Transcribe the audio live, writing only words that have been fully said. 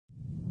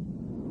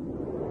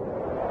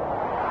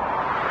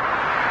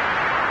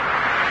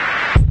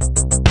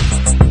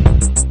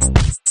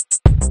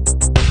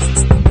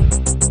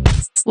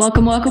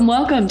Welcome, welcome,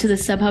 welcome to the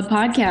SubHub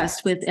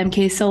podcast with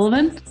EmKay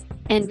Sullivan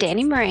and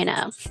Dani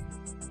Moreno.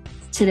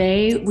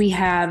 Today we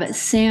have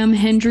Sam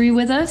Hendry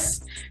with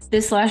us.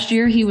 This last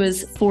year he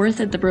was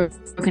fourth at the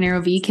Broken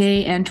Arrow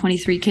VK and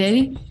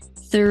 23K,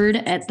 third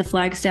at the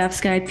Flagstaff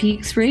Sky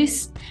Peaks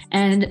race,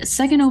 and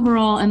second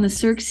overall in the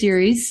Cirque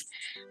Series.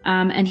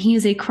 And he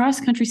is a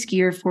cross-country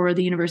skier for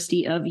the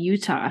University of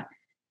Utah.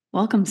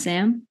 Welcome,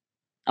 Sam.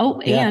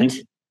 Oh, yeah, and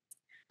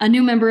a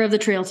new member of the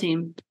trail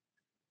team.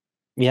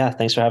 Yeah,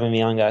 thanks for having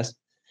me on, guys.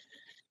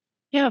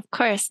 Yeah, of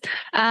course.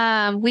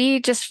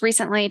 We just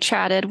recently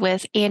chatted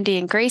with Andy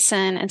and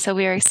Grayson, and so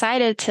we are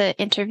excited to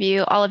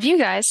interview all of you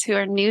guys who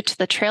are new to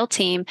the trail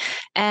team.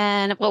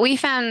 And what we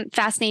found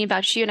fascinating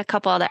about you and a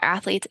couple other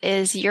athletes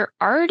is you're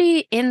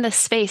already in the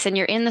space and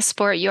you're in the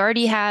sport. You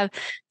already have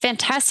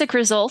fantastic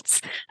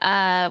results.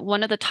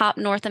 One of the top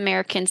North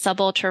American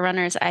sub-ultra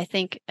runners, I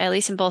think, at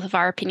least in both of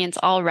our opinions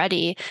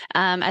already,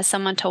 as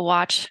someone to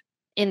watch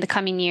in the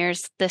coming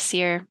years, this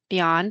year,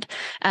 beyond.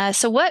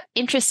 So what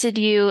interested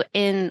you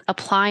in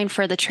applying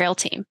for the trail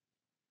team?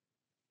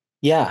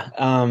 Yeah,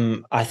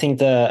 I think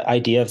the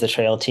idea of the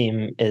trail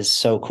team is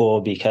so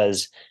cool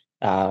because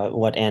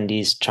what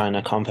Andy's trying to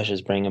accomplish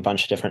is bring a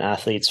bunch of different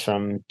athletes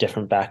from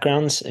different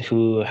backgrounds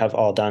who have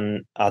all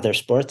done other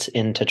sports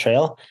into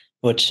trail,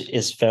 which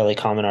is fairly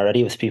common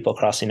already with people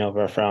crossing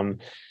over from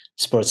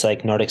sports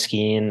like Nordic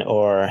skiing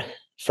or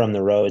from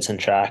the roads and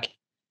track.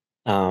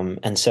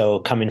 And so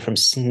coming from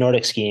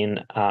Nordic skiing,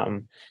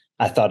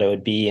 I thought it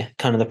would be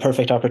kind of the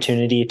perfect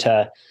opportunity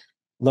to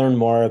learn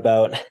more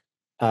about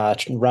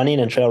running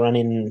and trail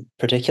running in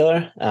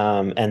particular,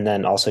 and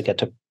then also get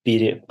to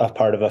be a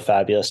part of a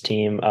fabulous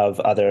team of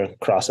other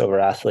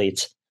crossover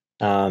athletes,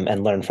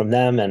 and learn from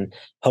them and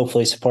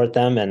hopefully support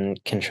them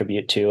and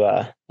contribute to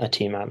a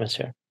team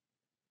atmosphere.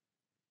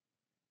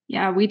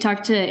 Yeah, we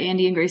talked to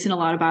Andy and Grayson a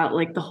lot about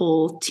like the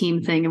whole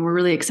team thing, and we're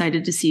really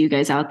excited to see you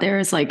guys out there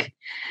as like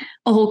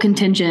a whole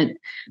contingent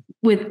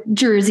with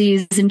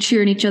jerseys and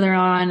cheering each other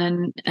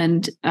on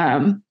and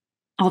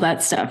all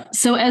that stuff.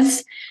 So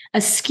as a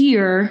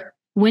skier,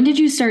 when did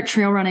you start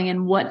trail running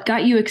and what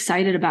got you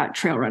excited about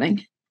trail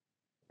running?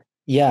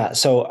 Yeah,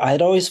 so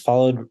I'd always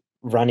followed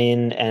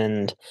running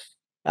and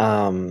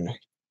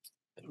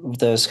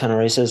those kind of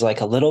races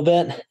like a little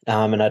bit,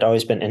 and I'd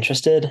always been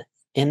interested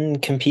in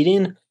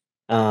competing.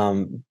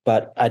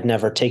 But I'd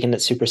never taken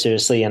it super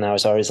seriously. And I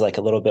was always like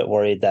a little bit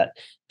worried that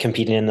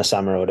competing in the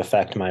summer would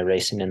affect my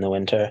racing in the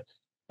winter.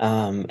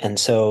 And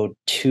so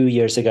 2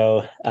 years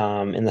ago,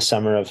 in the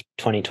summer of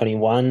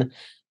 2021,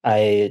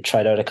 I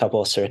tried out a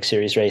couple of Cirque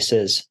Series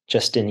races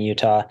just in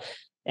Utah,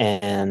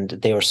 and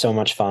they were so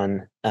much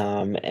fun.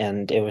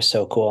 And it was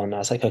so cool. And I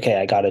was like, okay,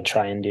 I got to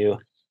try and do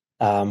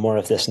more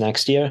of this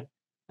next year.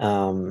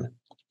 And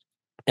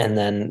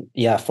then,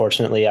 yeah,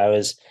 fortunately I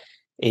was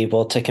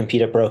able to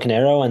compete at Broken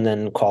Arrow and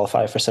then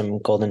qualify for some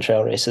Golden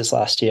Trail races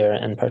last year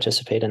and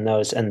participate in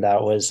those. And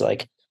that was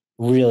like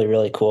really,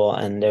 really cool.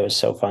 And it was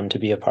so fun to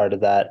be a part of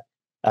that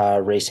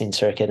racing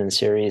circuit and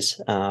series.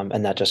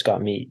 And that just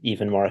got me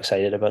even more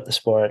excited about the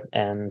sport.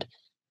 And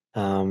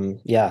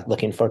yeah,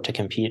 looking forward to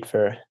compete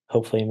for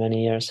hopefully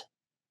many years.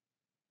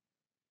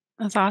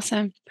 That's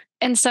awesome.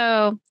 And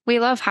so we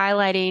love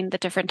highlighting the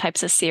different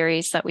types of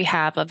series that we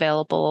have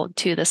available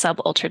to the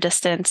sub ultra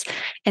distance.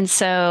 And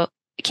so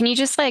can you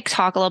just like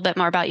talk a little bit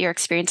more about your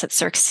experience at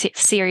Cirque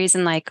Series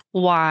and like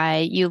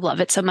why you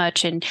love it so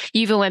much? And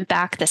you even went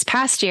back this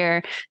past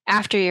year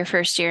after your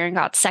first year and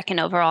got second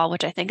overall,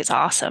 which I think is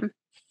awesome.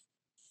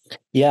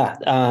 Yeah,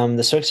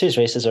 the Cirque Series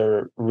races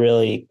are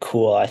really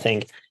cool, I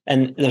think.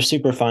 And they're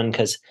super fun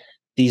because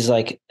these,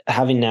 like,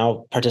 having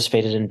now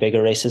participated in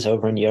bigger races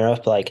over in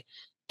Europe, like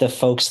the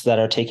folks that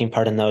are taking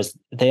part in those,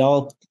 they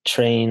all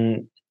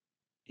train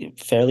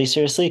fairly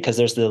seriously because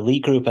there's the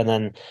elite group and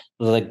then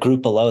the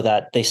group below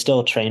that they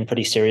still train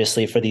pretty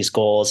seriously for these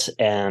goals.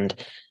 And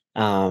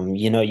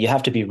you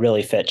have to be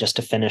really fit just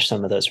to finish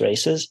some of those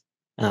races.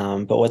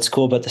 But what's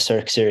cool about the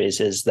Cirque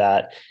Series is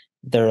that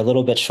they're a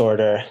little bit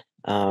shorter,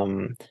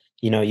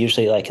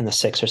 usually like in the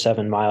 6 or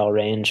 7 mile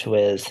range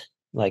with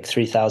like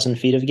 3,000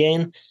 feet of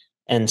gain.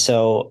 And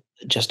so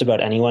just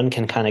about anyone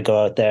can kind of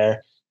go out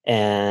there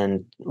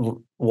and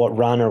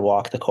run or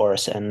walk the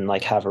course and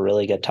like have a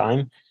really good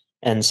time.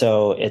 And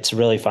so it's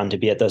really fun to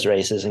be at those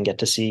races and get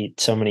to see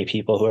so many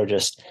people who are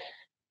just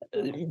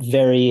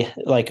very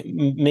like,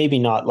 maybe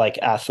not like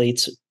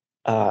athletes,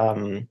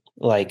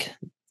 like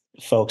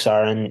folks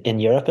are in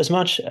Europe as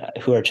much,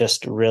 who are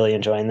just really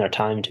enjoying their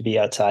time to be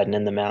outside and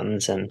in the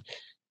mountains. And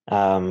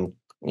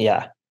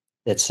yeah,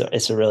 it's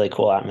a really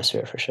cool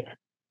atmosphere for sure.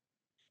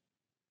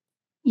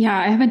 Yeah,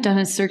 I haven't done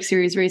a Cirque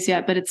Series race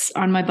yet, but it's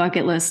on my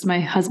bucket list. My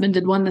husband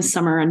did one this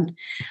summer and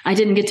I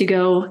didn't get to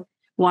go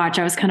watch.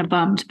 I was kind of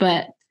bummed,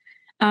 but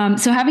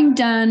so having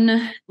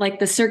done like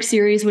the Cirque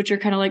Series, which are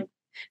kind of like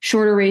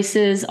shorter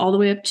races all the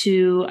way up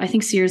to, I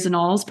think Sears and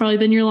All has probably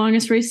been your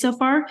longest race so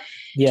far.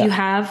 Yeah. Do you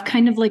have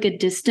kind of like a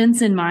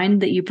distance in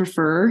mind that you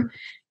prefer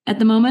at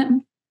the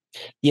moment?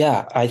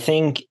 Yeah, I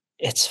think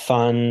it's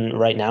fun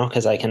right now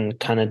because I can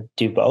kind of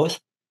do both.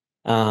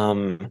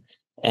 And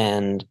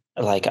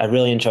like I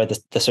really enjoyed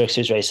the Cirque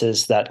Series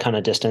races. That kind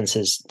of distance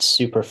is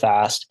super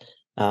fast,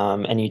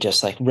 and you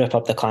just like rip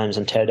up the climbs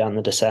and tear down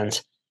the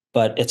descents.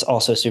 But it's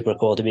also super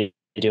cool to be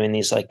doing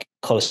these like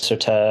closer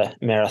to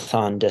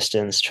marathon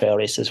distance trail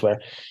races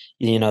where,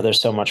 there's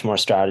so much more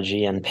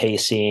strategy and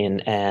pacing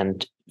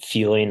and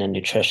fueling and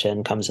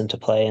nutrition comes into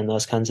play and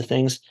those kinds of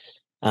things.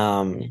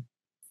 And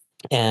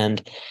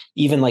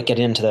even like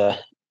getting into the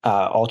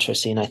ultra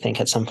scene, I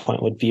think at some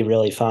point would be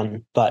really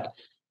fun. But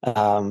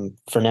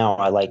for now,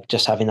 I like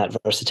just having that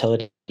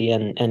versatility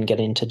and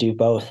getting to do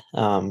both.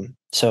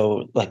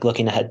 So like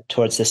looking ahead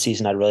towards this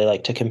season, I'd really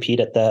like to compete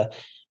at the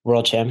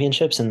World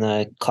Championships in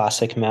the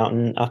classic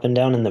mountain up and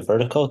down and the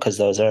vertical, because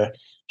those are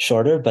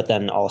shorter, but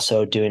then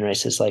also doing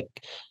races like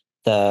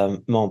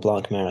the Mont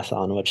Blanc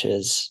Marathon, which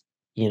is,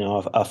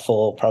 a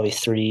full probably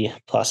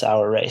 3+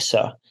 hour race.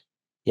 So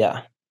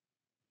yeah.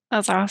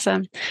 That's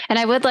awesome. And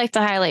I would like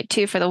to highlight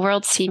too, for the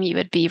world's team, you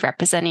would be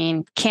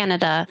representing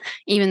Canada,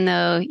 even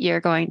though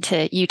you're going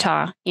to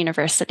Utah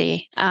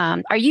University.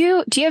 Do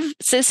you have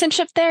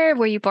citizenship there?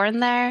 Were you born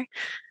there?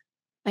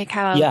 Like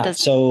how does...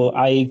 So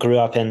I grew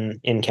up in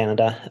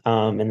Canada,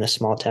 in the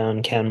small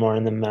town Canmore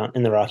in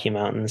the Rocky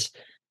Mountains,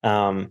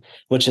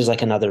 which is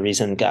like another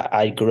reason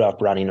I grew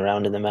up running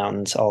around in the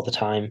mountains all the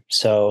time.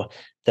 So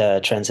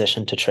the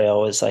transition to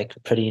trail was like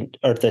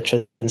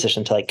the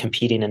transition to like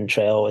competing in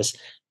trail was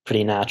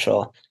pretty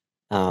natural.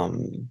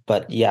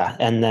 But yeah,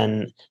 and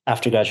then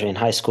after graduating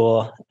high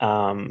school,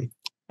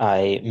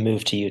 I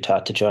moved to Utah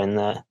to join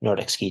the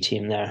Nordic ski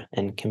team there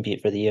and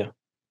compete for the U.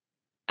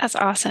 That's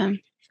awesome.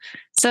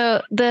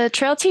 So the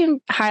trail team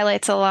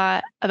highlights a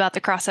lot about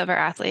the crossover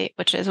athlete,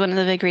 which is one of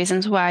the big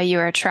reasons why you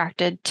are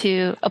attracted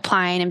to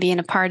applying and being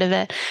a part of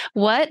it.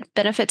 What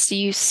benefits do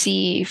you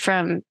see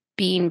from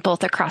being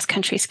both a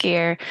cross-country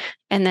skier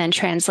and then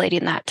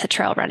translating that to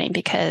trail running?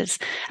 Because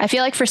I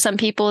feel like for some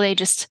people, they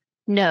just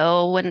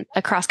know when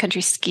a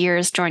cross-country skier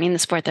is joining the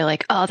sport, they're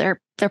like, oh, they're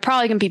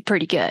probably going to be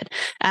pretty good.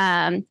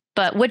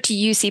 But what do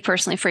you see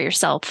personally for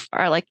yourself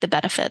are like the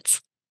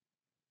benefits?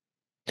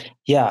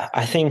 Yeah,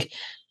 I think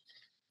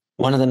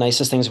one of the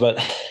nicest things about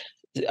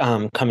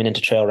coming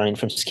into trail running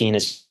from skiing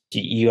is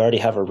you already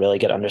have a really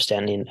good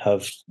understanding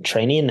of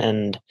training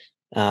and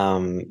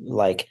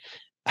like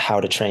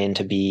how to train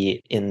to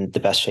be in the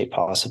best shape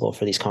possible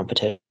for these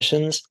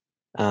competitions.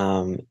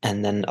 And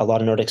then a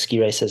lot of Nordic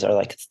ski races are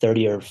like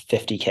 30 or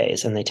 50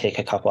 Ks and they take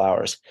a couple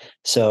hours.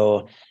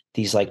 So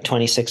these like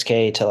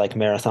 26K to like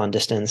marathon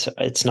distance,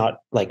 it's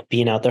not like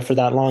being out there for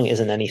that long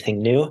isn't anything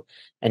new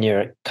and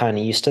you're kind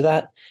of used to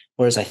that.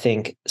 Whereas I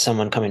think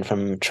someone coming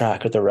from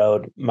track or the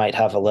road might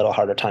have a little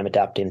harder time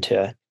adapting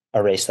to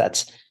a race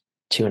that's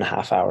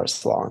 2.5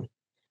 hours long.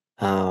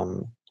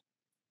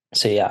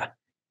 So yeah.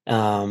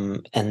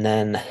 And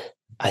then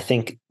I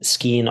think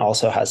skiing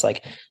also has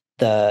like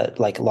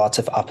lots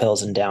of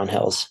uphills and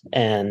downhills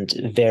and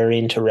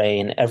varying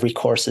terrain. Every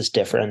course is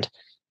different.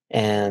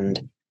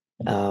 And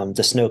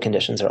the snow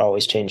conditions are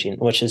always changing,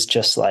 which is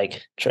just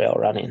like trail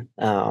running.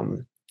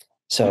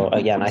 So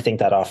again, I think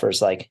that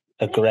offers like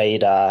a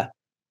great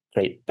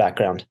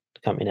background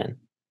coming in.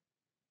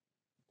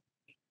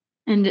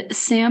 And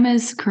Sam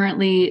is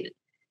currently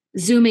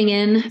zooming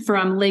in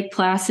from Lake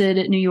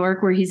Placid, New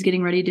York, where he's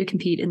getting ready to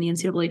compete in the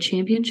NCAA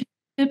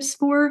championships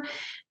for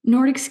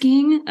Nordic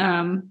skiing.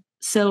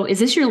 So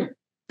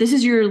this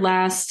is your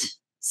last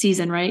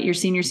season, right? Your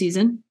senior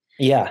season?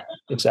 Yeah,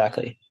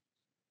 exactly.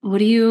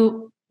 What are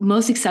you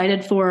most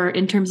excited for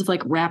in terms of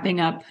like wrapping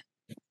up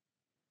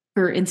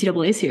for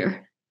NCAAs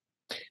here?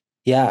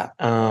 Yeah,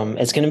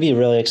 it's going to be a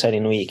really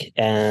exciting week.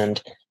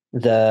 And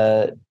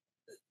the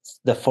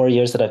 4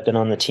 years that I've been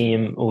on the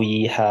team,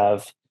 we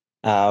have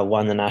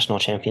won the national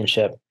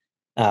championship,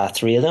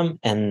 3 of them.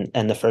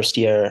 And the first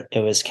year it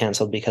was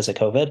canceled because of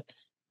COVID.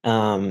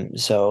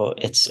 So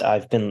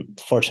I've been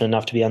fortunate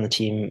enough to be on the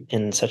team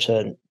in such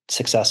a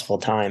successful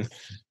time.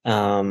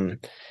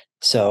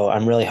 So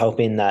I'm really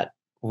hoping that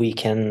we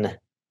can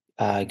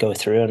go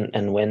through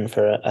and win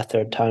for a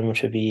third time,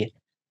 which would be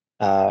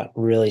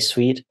really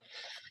sweet.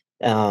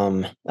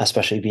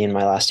 Especially being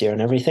my last year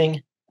and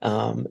everything.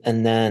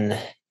 And then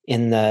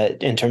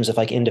in terms of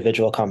like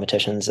individual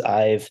competitions,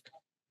 I've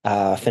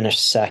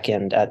finished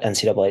second at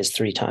NCAA's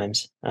 3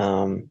 times.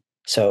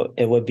 So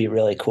it would be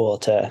really cool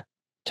to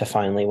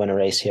finally win a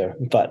race here,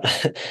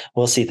 but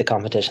we'll see. The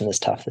competition is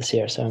tough this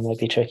year, so it might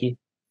be tricky.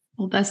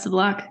 Well, best of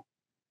luck.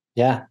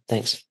 Yeah,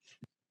 thanks.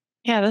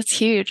 Yeah, that's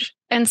huge.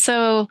 And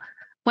so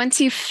once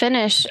you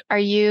finish,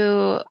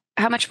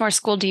 how much more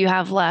school do you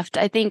have left?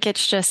 I think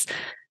it's just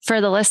for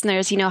the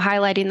listeners,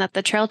 highlighting that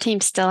the trail team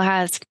still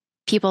has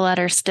people that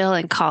are still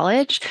in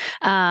college.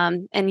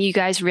 And you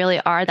guys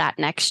really are that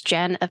next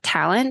gen of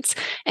talents.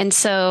 And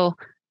so,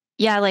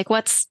 yeah, like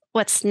what's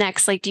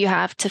next? Like, do you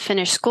have to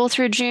finish school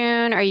through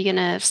June? Are you going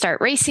to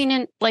start racing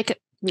in like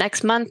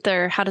next month,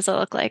 or how does it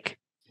look like?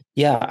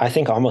 Yeah, I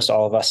think almost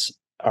all of us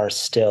are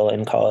still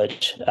in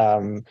college,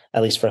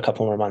 at least for a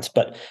couple more months,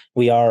 but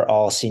we are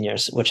all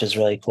seniors, which is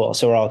really cool.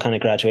 So we're all kind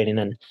of graduating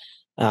and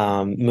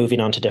moving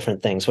on to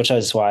different things, which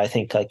is why I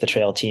think like the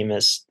trail team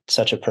is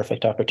such a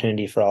perfect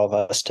opportunity for all of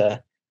us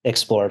to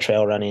explore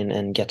trail running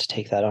and get to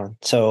take that on.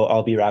 So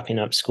I'll be wrapping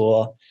up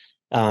school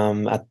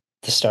at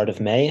the start of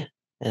May,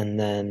 and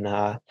then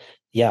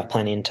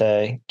planning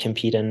to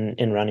compete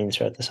in running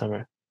throughout the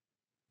summer.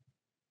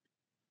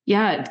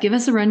 Yeah, give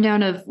us a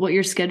rundown of what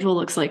your schedule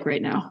looks like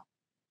right now.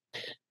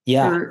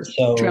 Yeah,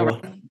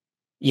 so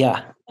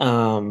yeah,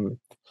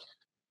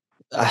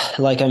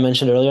 like I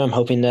mentioned earlier, I'm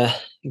hoping to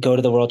go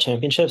to the World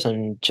Championships.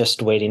 I'm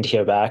just waiting to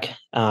hear back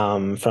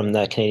from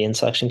the Canadian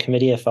selection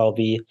committee if I'll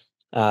be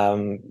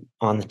on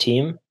the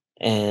team,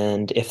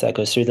 and if that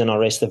goes through, then I'll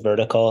race the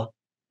vertical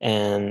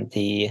and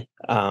the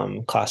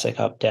classic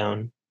up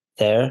down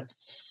there.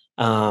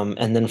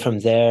 And then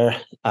from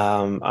there,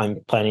 I'm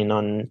planning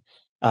on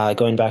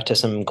going back to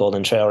some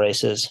Golden Trail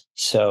races.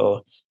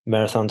 So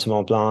Marathon to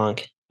Mont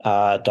Blanc,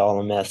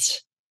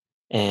 Dolomites,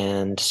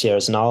 and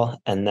Sierras Null,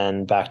 and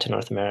then back to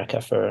North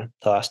America for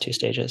the last 2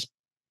 stages.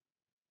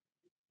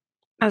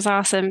 That's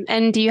awesome.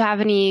 And do you have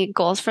any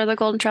goals for the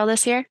Golden Trail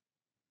this year?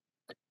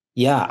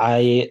 Yeah,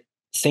 I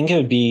think it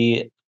would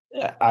be,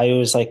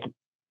 I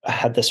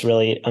had this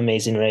really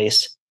amazing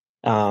race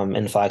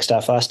in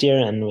Flagstaff last year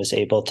and was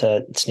able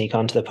to sneak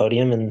onto the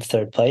podium in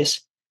 3rd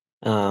place.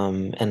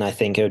 And I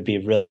think it would be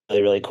really,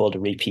 really cool to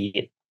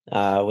repeat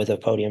with a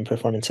podium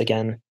performance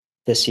again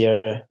this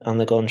year on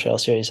the Golden Trail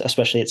Series,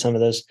 especially at some of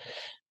those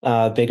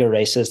bigger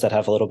races that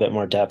have a little bit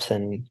more depth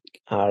and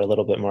are a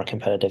little bit more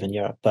competitive in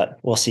Europe. But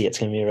we'll see. It's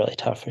going to be really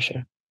tough for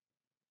sure.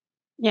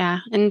 Yeah.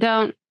 And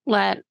don't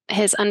let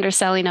his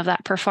underselling of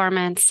that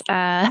performance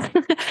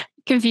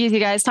confuse you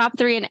guys. Top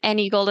 3 in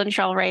any Golden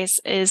Trail race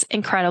is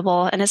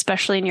incredible. And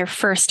especially in your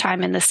first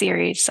time in the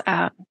series,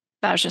 that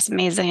was just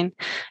amazing,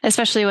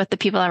 especially with the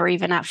people that were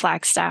even at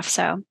Flagstaff.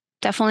 So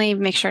definitely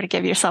make sure to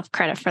give yourself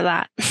credit for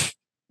that.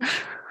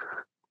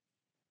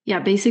 Yeah,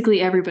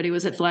 basically everybody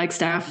was at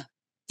Flagstaff.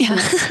 Yeah.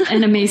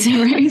 An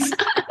amazing race.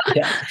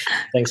 Yeah.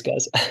 Thanks,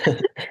 guys.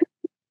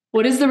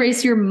 What is the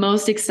race you're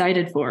most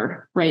excited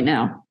for right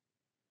now?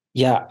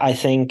 Yeah, I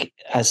think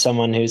as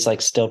someone who's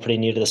like still pretty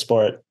new to the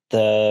sport,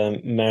 the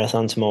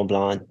Marathon to Mont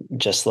Blanc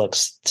just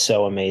looks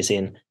so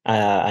amazing.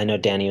 I know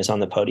Dani was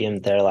on the podium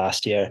there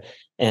last year,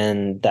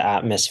 and the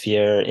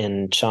atmosphere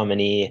in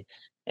Chamonix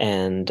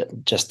and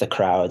just the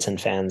crowds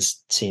and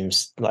fans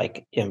seems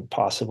like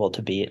impossible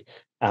to beat.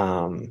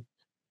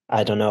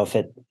 I don't know if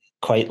it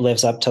quite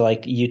lives up to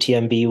like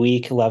UTMB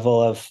week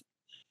level of,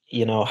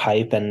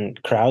 hype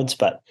and crowds,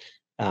 but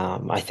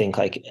I think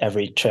like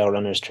every trail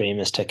runner's dream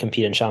is to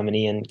compete in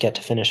Chamonix and get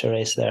to finish a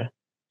race there.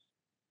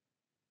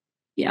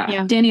 Yeah.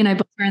 Dani and I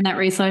both ran that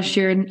race last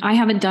year, and I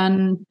haven't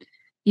done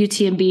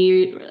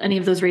UTMB, any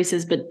of those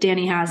races, but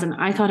Dani has, and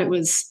I thought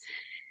it's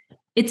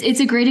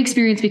a great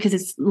experience because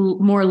it's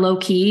more low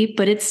key,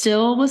 but it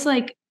still was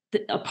like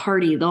a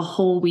party the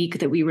whole week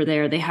that we were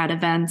there. They had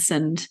events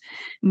and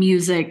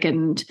music,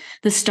 and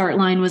the start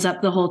line was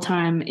up the whole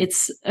time.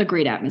 It's a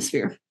great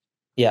atmosphere.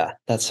 Yeah,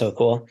 that's so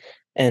cool.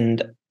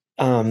 And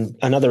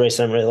another race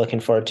that I'm really looking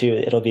forward to,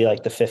 it'll be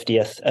like the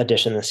 50th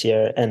edition this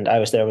year. And I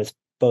was there with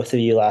both of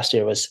you last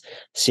year, was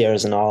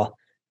Sierras and all.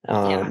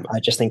 I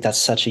just think that's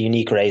such a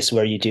unique race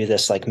where you do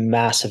this like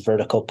massive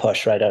vertical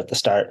push right out at the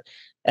start,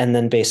 and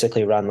then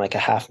basically run like a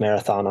half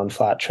marathon on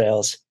flat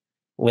trails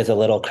with a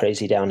little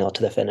crazy downhill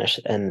to the finish.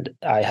 And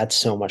I had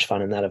so much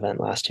fun in that event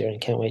last year and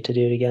can't wait to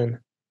do it again.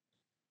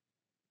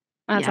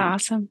 That's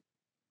awesome.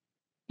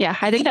 Yeah,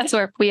 I think that's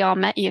where we all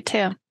met you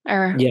too.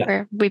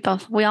 Where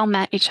we all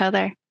met each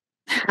other.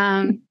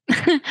 Well,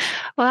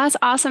 that's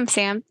awesome,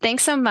 Sam.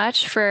 Thanks so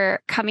much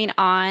for coming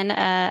on.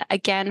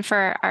 Again,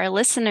 for our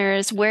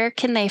listeners, where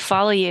can they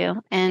follow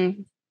you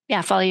and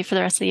follow you for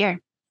the rest of the year?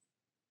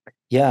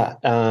 Yeah,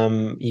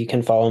 you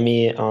can follow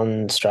me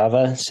on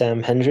Strava,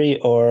 Sam Hendry,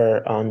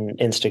 or on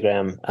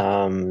Instagram,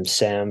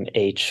 Sam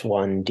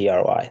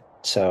H1DRY.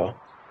 So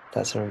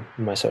that's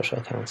my social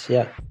accounts.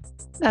 Yeah.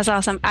 That's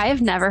awesome.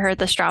 I've never heard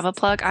the Strava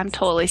plug. I'm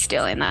totally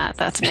stealing that.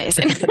 That's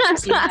amazing.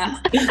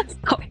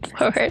 Going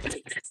forward.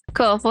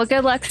 Cool. Well,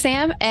 good luck,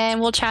 Sam,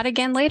 and we'll chat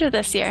again later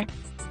this year.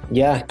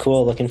 Yeah,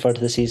 cool. Looking forward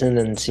to the season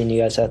and seeing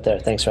you guys out there.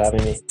 Thanks for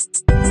having me.